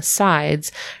down the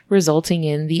sides, resulting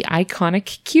in the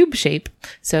iconic cube shape.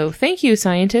 So thank you,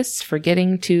 scientists, for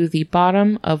getting to the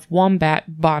bottom of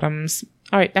wombat bottoms.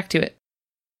 All right, back to it.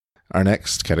 Our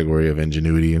next category of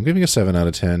ingenuity, I'm giving a 7 out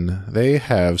of 10. They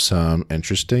have some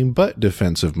interesting butt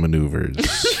defensive maneuvers.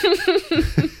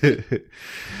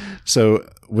 So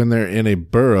when they're in a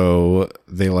burrow,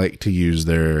 they like to use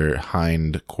their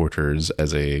hind quarters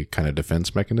as a kind of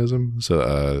defense mechanism.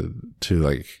 So to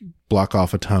like block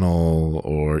off a tunnel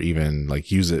or even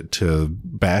like use it to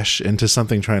bash into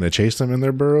something trying to chase them in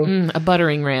their burrow. A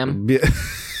buttering ram. Yeah.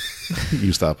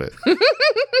 You stop it.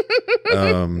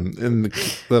 And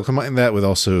they'll combine that with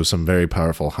also some very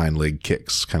powerful hind leg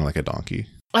kicks, kind of like a donkey.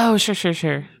 Oh,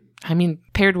 sure. I mean,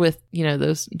 paired with,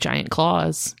 those giant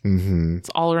claws. It's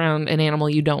all around an animal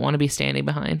you don't want to be standing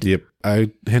behind. Yep.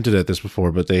 I hinted at this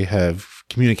before, but they have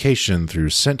communication through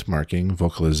scent marking,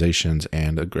 vocalizations,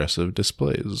 and aggressive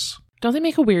displays. Don't they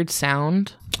make a weird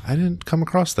sound? I didn't come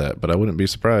across that, but I wouldn't be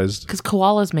surprised. Because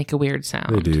koalas make a weird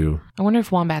sound. They do. I wonder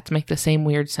if wombats make the same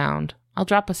weird sound. I'll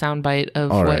drop a sound bite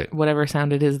of whatever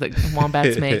sound it is that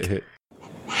wombats make.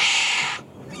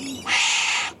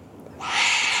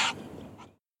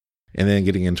 And then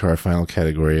getting into our final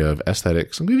category of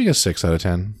aesthetics, I'm giving a 6 out of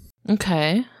 10.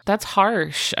 Okay. That's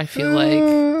harsh, I feel like. I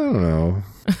don't know.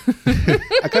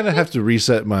 I kind of have to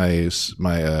reset my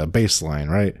baseline,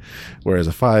 right? Whereas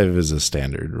a 5 is a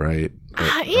standard, right?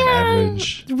 An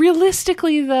average.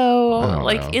 Realistically, though, I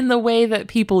like don't know. in the way that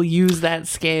people use that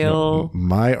scale.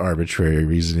 My arbitrary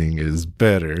reasoning is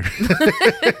better.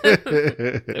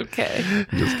 Okay.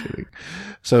 Just kidding.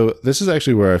 So this is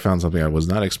actually where I found something I was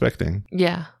not expecting.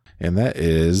 Yeah. And that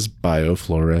is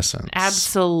biofluorescence.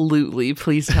 Absolutely.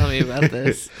 Please tell me about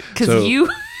this. Because So-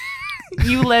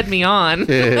 you led me on.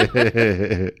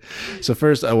 So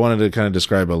first, I wanted to kind of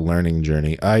describe a learning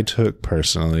journey I took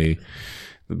personally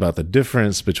about the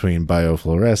difference between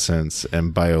biofluorescence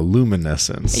and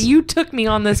bioluminescence. You took me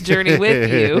on this journey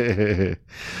with you.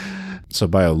 So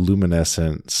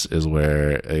bioluminescence is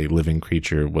where a living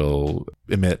creature will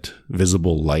emit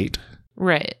visible light.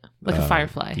 Right. Like a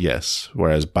firefly. Yes.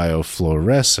 Whereas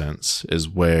biofluorescence is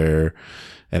where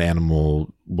an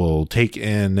animal will take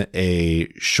in a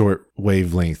short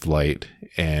wavelength light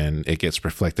and it gets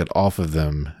reflected off of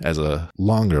them as a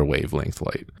longer wavelength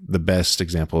light. The best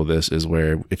example of this is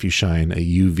where if you shine a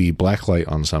UV black light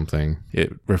on something,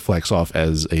 it reflects off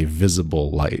as a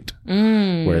visible light,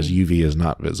 whereas UV is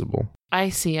not visible. I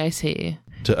see.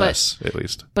 To us, at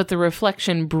least. But the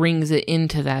reflection brings it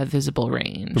into that visible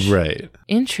range. Right.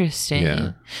 Interesting.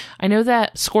 Yeah. I know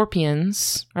that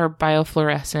scorpions are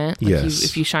biofluorescent. Like Yes.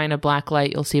 if you shine a black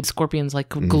light, you'll see scorpions like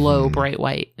glow bright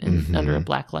white under a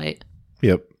black light.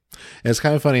 Yep. And it's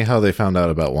kind of funny how they found out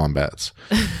about wombats.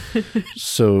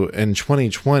 So in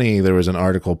 2020, there was an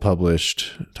article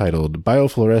published titled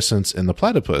Biofluorescence in the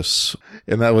Platypus,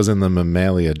 and that was in the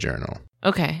Mammalia Journal.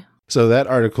 Okay. So that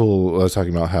article was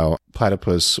talking about how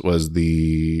platypus was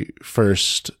the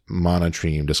first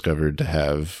monotreme discovered to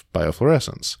have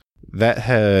biofluorescence. That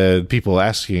had people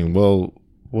asking, well,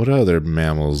 what other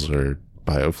mammals are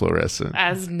biofluorescent?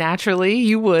 As naturally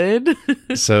you would.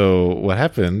 So what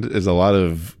happened is a lot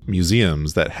of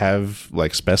museums that have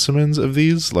like specimens of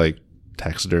these, like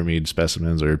taxidermied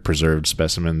specimens or preserved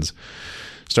specimens,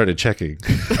 started checking.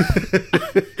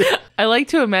 I like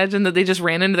to imagine that they just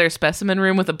ran into their specimen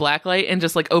room with a black light and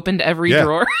just like opened every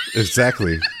drawer.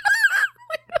 Exactly.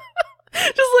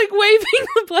 Just like waving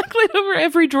the black light over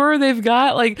every drawer they've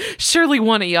got. Like, surely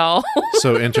one of y'all.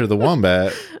 So enter the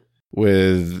wombat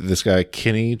with this guy,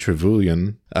 Kenny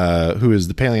Trevelyan, who is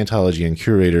the paleontology and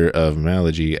curator of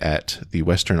mammalogy at the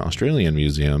Western Australian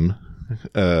Museum.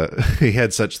 He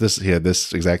had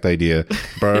this exact idea,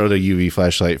 borrowed a UV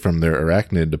flashlight from their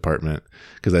arachnid department.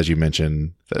 Because as you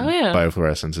mentioned,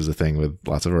 biofluorescence is a thing with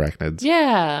lots of arachnids.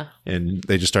 Yeah. And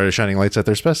they just started shining lights at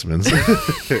their specimens.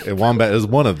 And wombat is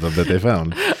one of them that they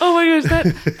found. Oh my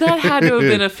gosh, that had to have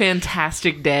been a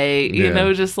fantastic day. You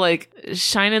know, just like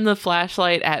shining the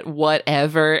flashlight at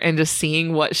whatever and just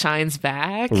seeing what shines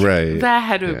back. Right. That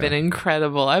had to have been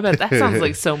incredible. I bet that sounds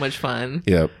like so much fun.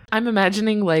 Yep. I'm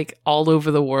imagining like all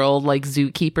over the world, like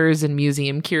zookeepers and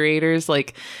museum curators,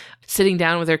 like sitting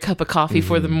down with their cup of coffee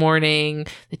for the morning.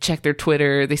 They check their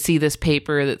Twitter. They see this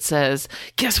paper that says,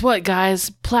 guess what, guys?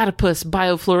 Platypus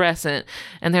biofluorescent.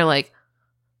 And they're like,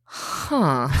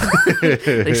 huh.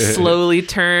 They slowly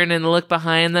turn and look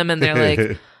behind them and they're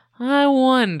like, I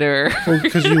wonder. Well,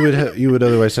 because you would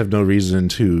otherwise have no reason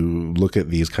to look at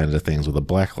these kinds of things with a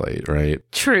black light, right?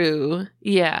 True.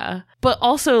 Yeah. But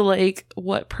also, like,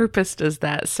 what purpose does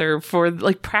that serve for,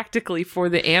 like, practically for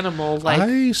the animal? Like,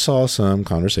 I saw some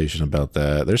conversation about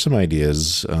that. There's some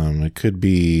ideas. It could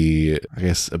be, I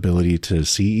guess, ability to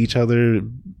see each other,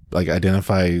 like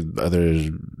identify other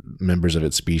members of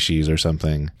its species or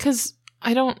something. because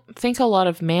I don't think a lot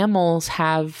of mammals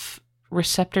have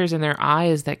receptors in their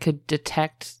eyes that could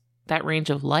detect that range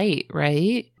of light,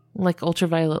 right? Like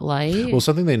ultraviolet light. Well,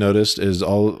 something they noticed is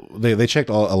they checked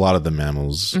a lot of the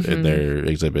mammals in their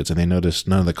exhibits, and they noticed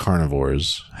none of the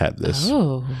carnivores had this.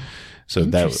 Oh, so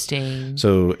interesting.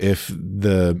 So if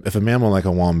a mammal like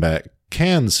a wombat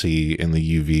can see in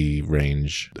the UV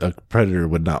range, a predator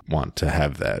would not want to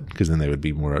have that because then they would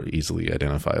be more easily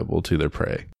identifiable to their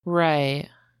prey. Right.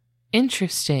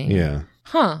 Interesting. Yeah.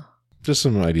 Huh. Just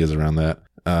some ideas around that.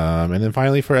 And then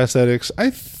finally for aesthetics, I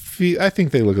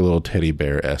think they look a little teddy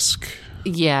bear-esque.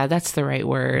 Yeah, that's the right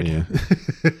word. Yeah.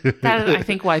 That is, I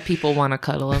think, why people want to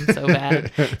cuddle them so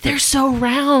bad. They're so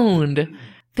round.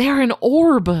 They're an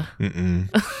orb.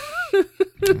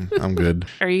 I'm good.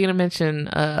 Are you going to mention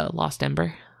Lost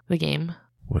Ember, the game?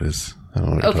 What is? I don't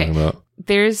know what you're talking about.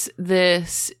 There's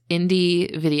this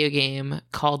indie video game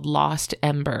called Lost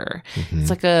Ember. It's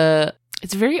like a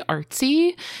It's very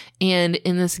artsy, and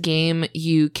in this game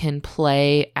you can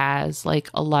play as like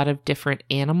a lot of different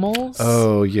animals.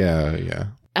 Oh, yeah.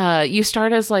 You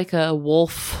start as like a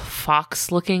wolf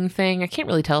fox looking thing. I can't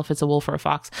really tell if it's a wolf or a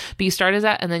fox, but you start as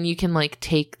that, and then you can like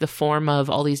take the form of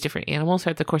all these different animals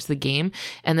throughout the course of the game.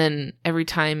 And then every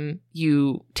time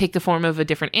you take the form of a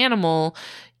different animal,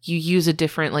 you use a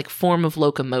different like form of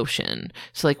locomotion.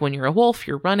 So like when you're a wolf,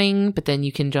 you're running, but then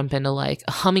you can jump into like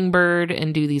a hummingbird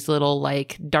and do these little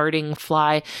like darting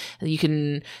fly. You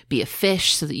can be a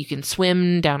fish so that you can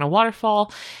swim down a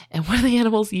waterfall. And one of the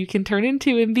animals you can turn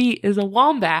into and be is a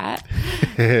wombat.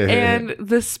 And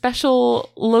the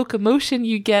special locomotion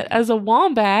you get as a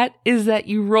wombat is that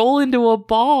you roll into a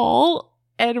ball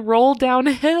and roll down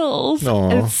hills.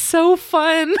 Aww. It's so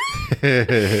fun.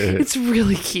 It's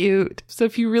really cute. So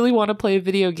if you really want to play a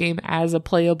video game as a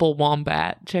playable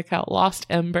wombat, check out Lost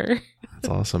Ember. That's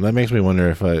awesome. That makes me wonder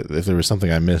if there was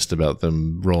something I missed about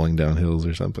them rolling down hills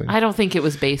or something. I don't think it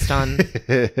was based on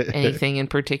anything in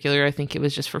particular. I think it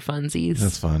was just for funsies.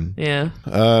 That's fun. Yeah.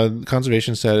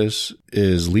 Conservation status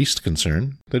is least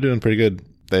concern. They're doing pretty good.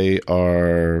 They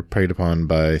are preyed upon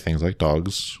by things like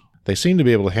dogs. They seem to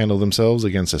be able to handle themselves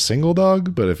against a single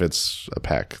dog, but if it's a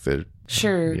pack, they're...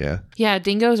 Sure. Yeah. Yeah,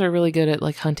 dingoes are really good at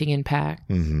like hunting in pack.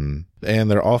 Mm-hmm. And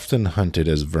they're often hunted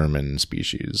as vermin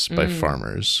species by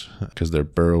farmers because their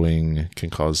burrowing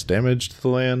can cause damage to the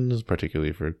land,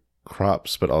 particularly for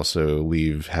crops, but also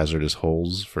leave hazardous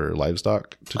holes for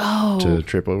livestock to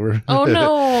trip over. Oh,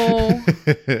 no.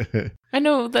 I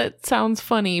know that sounds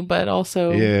funny, but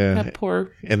also that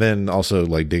poor... And then also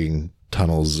like digging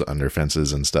tunnels under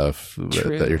fences and stuff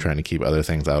that you're trying to keep other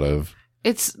things out of.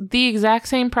 It's the exact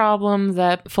same problem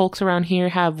that folks around here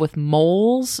have with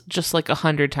moles, just like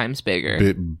 100 times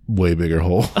bigger. Way bigger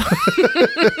hole.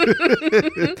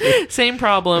 Same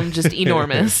problem, just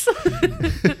enormous.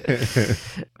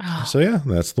 So yeah,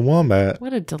 that's the wombat.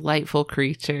 What a delightful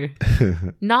creature.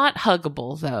 Not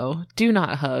huggable, though. Do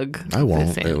not hug. I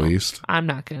won't, at least. I'm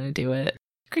not going to do it.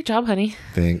 Great job, honey.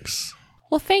 Thanks.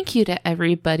 Well, thank you to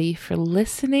everybody for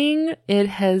listening. It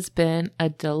has been a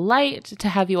delight to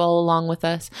have you all along with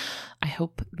us. I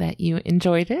hope that you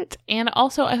enjoyed it. And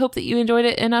also, I hope that you enjoyed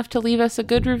it enough to leave us a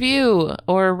good review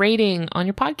or a rating on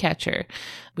your podcatcher.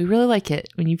 We really like it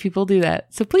when you people do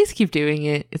that. So please keep doing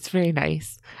it. It's very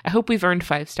nice. I hope we've earned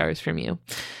 5 stars from you.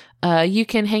 You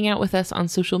can hang out with us on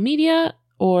social media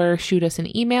or shoot us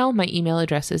an email. My email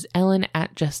address is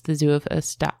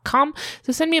ellen@justthezooofus.com.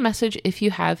 So send me a message if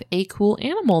you have a cool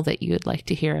animal that you would like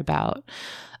to hear about.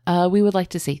 We would like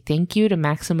to say thank you to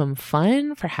Maximum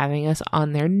Fun for having us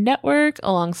on their network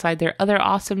alongside their other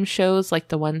awesome shows like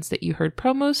the ones that you heard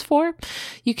promos for.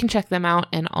 You can check them out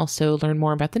and also learn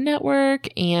more about the network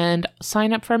and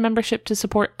sign up for a membership to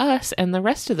support us and the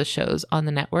rest of the shows on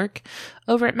the network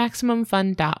over at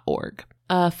MaximumFun.org.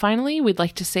 Finally, we'd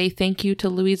like to say thank you to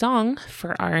Louis Zong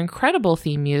for our incredible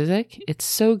theme music. It's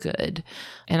so good.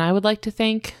 And I would like to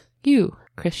thank you,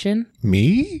 Christian.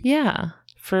 Me? Yeah,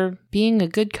 for being a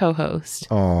good co-host.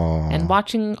 Aww. And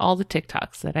watching all the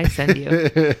TikToks that I send you.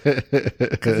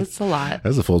 Because it's a lot.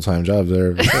 That's a full-time job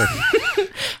there.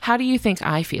 How do you think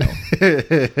I feel?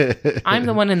 I'm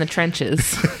the one in the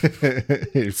trenches.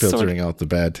 You're filtering out the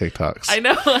bad TikToks. I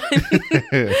know.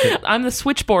 I'm the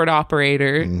switchboard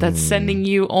operator that's sending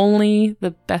you only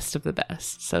the best of the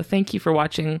best. So thank you for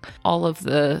watching all of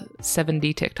the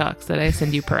 70 TikToks that I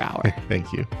send you per hour.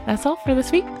 Thank you. That's all for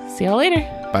this week. See y'all later.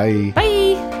 Bye. Bye.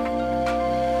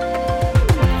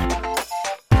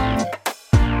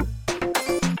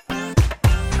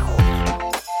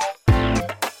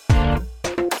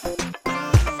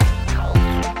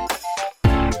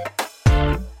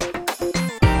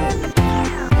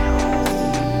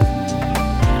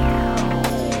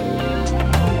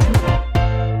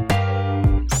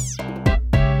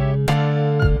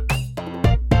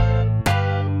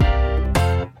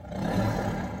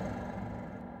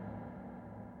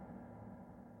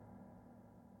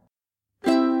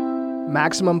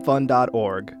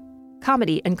 MaximumFun.org.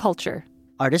 Comedy and culture.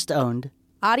 Artist owned.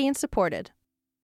 Audience supported.